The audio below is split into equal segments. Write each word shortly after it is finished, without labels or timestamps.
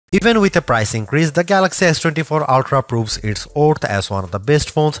Even with a price increase, the Galaxy S24 Ultra proves its worth as one of the best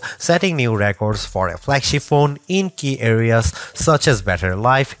phones, setting new records for a flagship phone in key areas such as battery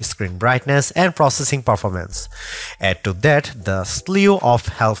life, screen brightness, and processing performance. Add to that the slew of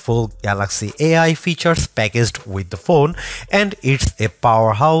helpful Galaxy AI features packaged with the phone, and it's a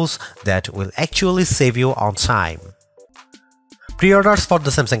powerhouse that will actually save you on time. Pre-orders for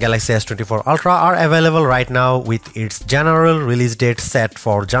the Samsung Galaxy S24 Ultra are available right now, with its general release date set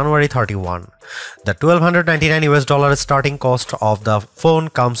for January 31. The $1,299 starting cost of the phone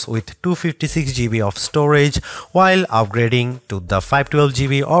comes with 256 GB of storage, while upgrading to the 512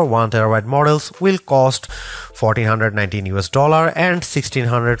 GB or 1 TB models will cost $1,419 and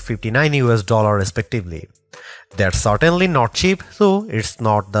 $1,659 respectively. That's certainly not cheap, though it's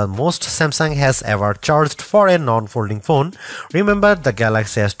not the most Samsung has ever charged for a non-folding phone. Remember, the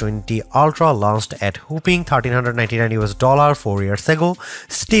Galaxy S20 Ultra launched at whopping $1,399 4 years ago.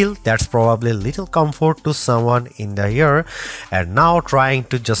 Still, that's probably little comfort to someone in the year, and now trying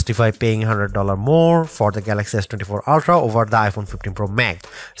to justify paying $100 more for the Galaxy S24 Ultra over the iPhone 15 Pro Max.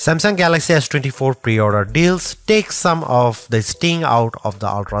 Samsung Galaxy S24 pre-order deals take some of the sting out of the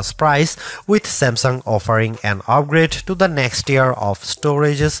Ultra's price, with Samsung offering an upgrade to the next tier of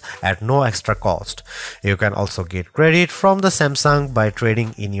storages at no extra cost. You can also get credit from the Samsung by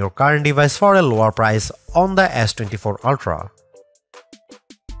trading in your current device for a lower price on the S24 Ultra.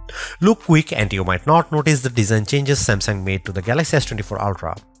 Look quick and you might not notice the design changes Samsung made to the Galaxy S24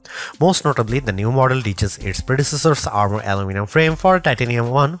 Ultra. Most notably, the new model ditches its predecessor's armor aluminum frame for titanium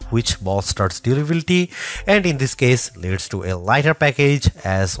one, which bolsters durability and in this case leads to a lighter package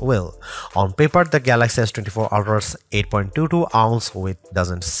as well. On paper, the Galaxy S24 Ultra's 8.22 ounce weight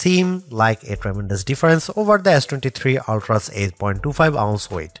doesn't seem like a tremendous difference over the S23 Ultra's 8.25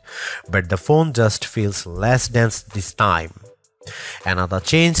 ounce weight, but the phone just feels less dense this time. Another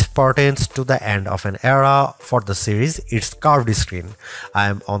change pertains to the end of an era for the series, its curved screen. I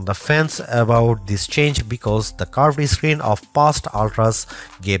am on the fence about this change because the curved screen of past Ultras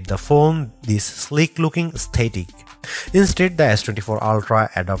gave the phone this sleek looking aesthetic. Instead, the S24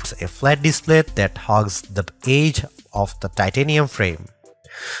 Ultra adopts a flat display that hugs the edge of the titanium frame.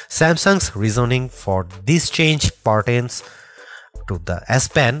 Samsung's reasoning for this change pertains to the S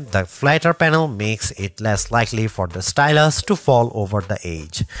Pen. The flatter panel makes it less likely for the stylus to fall over the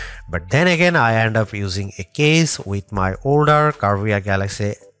edge. But then again, I end up using a case with my older curvier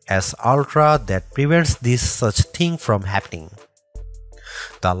Galaxy S Ultra that prevents this such thing from happening.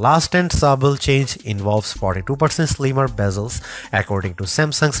 The last and subtle change involves 42% slimmer bezels according to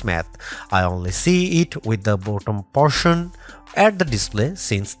Samsung's math. I only see it with the bottom portion at the display,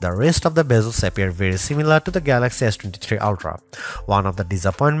 since the rest of the bezels appear very similar to the Galaxy S23 Ultra. One of the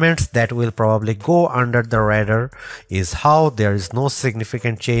disappointments that will probably go under the radar is how there is no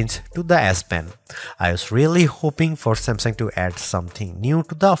significant change to the S Pen. I was really hoping for Samsung to add something new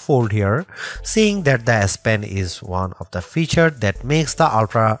to the fold here, seeing that the S Pen is one of the features that makes the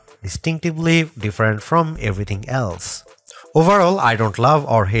Ultra distinctively different from everything else. Overall, I don't love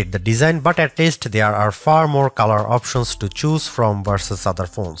or hate the design, but at least there are far more color options to choose from versus other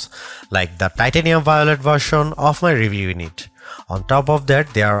phones, like the titanium violet version of my review unit. On top of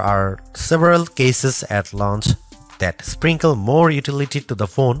that, there are several cases at launch that sprinkle more utility to the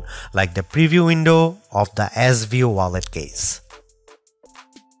phone, like the preview window of the S View wallet case.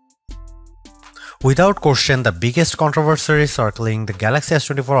 Without question, the biggest controversy circling the Galaxy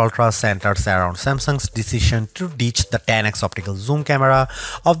S24 Ultra centers around Samsung's decision to ditch the 10x optical zoom camera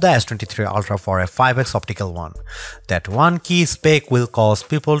of the S23 Ultra for a 5x optical one. That one key spec will cause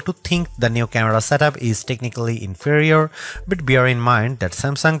people to think the new camera setup is technically inferior, but bear in mind that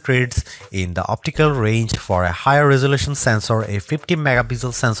Samsung trades in the optical range for a higher resolution sensor, a 50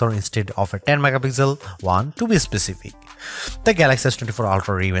 megapixel sensor instead of a 10 megapixel one to be specific. The Galaxy S24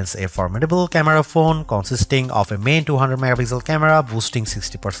 Ultra remains a formidable camera phone consisting of a main 200 megapixel camera boasting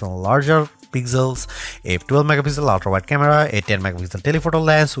 60% larger pixels, a 12 megapixel ultra wide camera, a 10 megapixel telephoto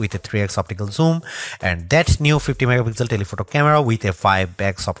lens with a 3x optical zoom, and that new 50 megapixel telephoto camera with a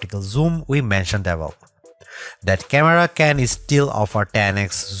 5x optical zoom we mentioned above. That camera can still offer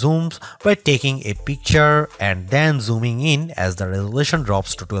 10x zooms by taking a picture and then zooming in as the resolution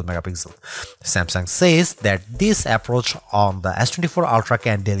drops to 12 megapixel. Samsung says that this approach on the S24 Ultra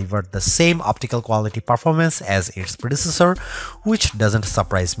can deliver the same optical quality performance as its predecessor, which doesn't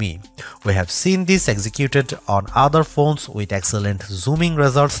surprise me. We have seen this executed on other phones with excellent zooming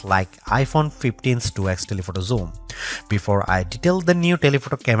results like iPhone 15's 2x telephoto zoom. Before I detail the new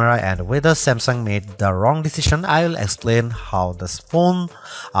telephoto camera and whether Samsung made the wrong decision this session, I will explain how this phone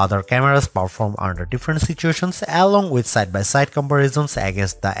other cameras perform under different situations along with side-by-side comparisons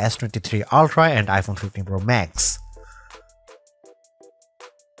against the S23 Ultra and iPhone 15 Pro Max.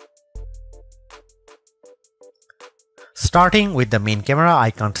 Starting with the main camera,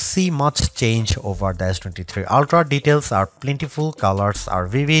 I can't see much change over the S23 Ultra. Details are plentiful, colors are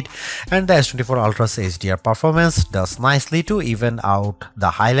vivid, and the S24 Ultra's HDR performance does nicely to even out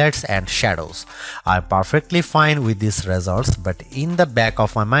the highlights and shadows. I'm perfectly fine with these results, but in the back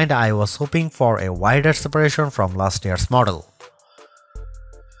of my mind, I was hoping for a wider separation from last year's model.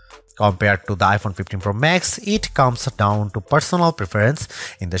 Compared to the iPhone 15 Pro Max, it comes down to personal preference.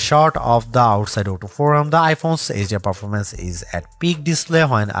 In the shot of the outside O2 forum, the iPhone's HDR performance is at peak display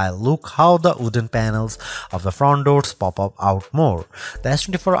when I look how the wooden panels of the front doors pop up out more. The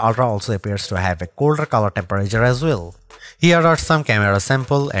S24 Ultra also appears to have a colder color temperature as well. Here are some camera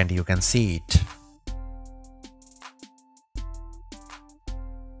samples and you can see it.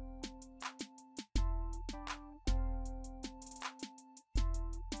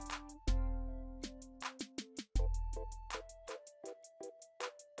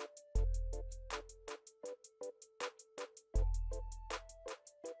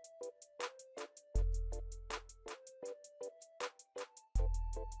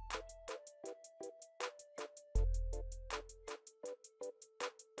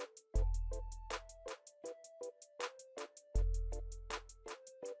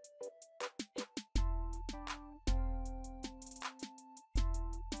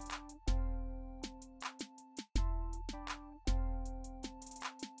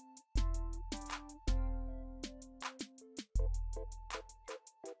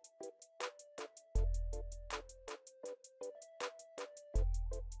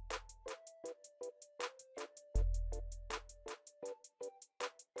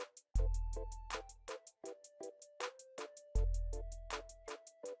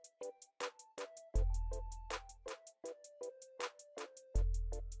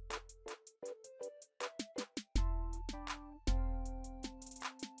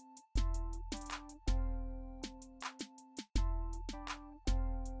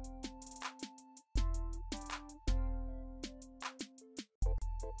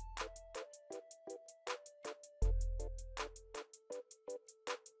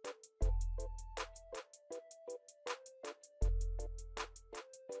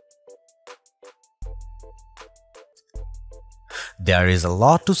 There is a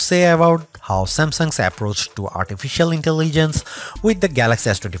lot to say about how Samsung's approach to artificial intelligence with the Galaxy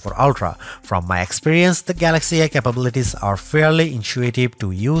S24 Ultra. From my experience, the Galaxy AI capabilities are fairly intuitive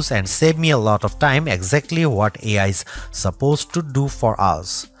to use and save me a lot of time, exactly what AI is supposed to do for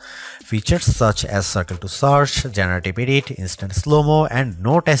us. Features such as circle to search, generative edit, instant slow-mo, and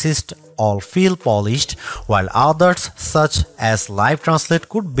note assist all feel polished, while others such as live translate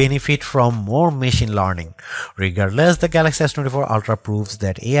could benefit from more machine learning. Regardless, the Galaxy S24 Ultra proves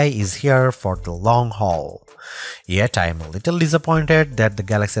that AI is here for the long haul. Yet I am a little disappointed that the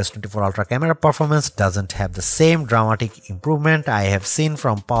Galaxy S24 Ultra camera performance doesn't have the same dramatic improvement I have seen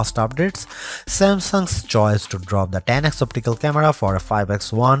from past updates. Samsung's choice to drop the 10x optical camera for a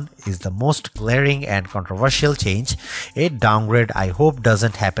 5x one is the most glaring and controversial change, a downgrade I hope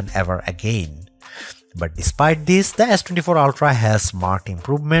doesn't happen ever again. But despite this, the S24 Ultra has marked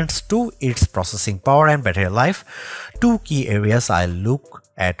improvements to its processing power and battery life, two key areas I look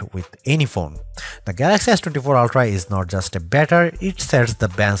at with any phone. The Galaxy S24 Ultra is not just a better, it sets the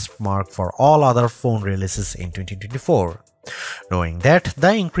benchmark for all other phone releases in 2024. Knowing that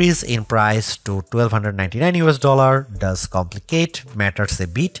the increase in price to $1,299 does complicate matters a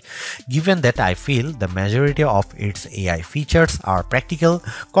bit, given that I feel the majority of its AI features are practical,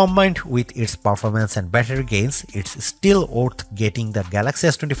 combined with its performance and battery gains, it's still worth getting the Galaxy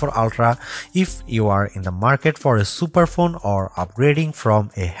S24 Ultra if you are in the market for a super phone or upgrading from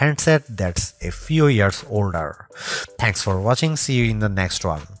a handset that's a few years older. Thanks for watching, see you in the next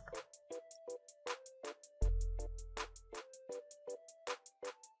one.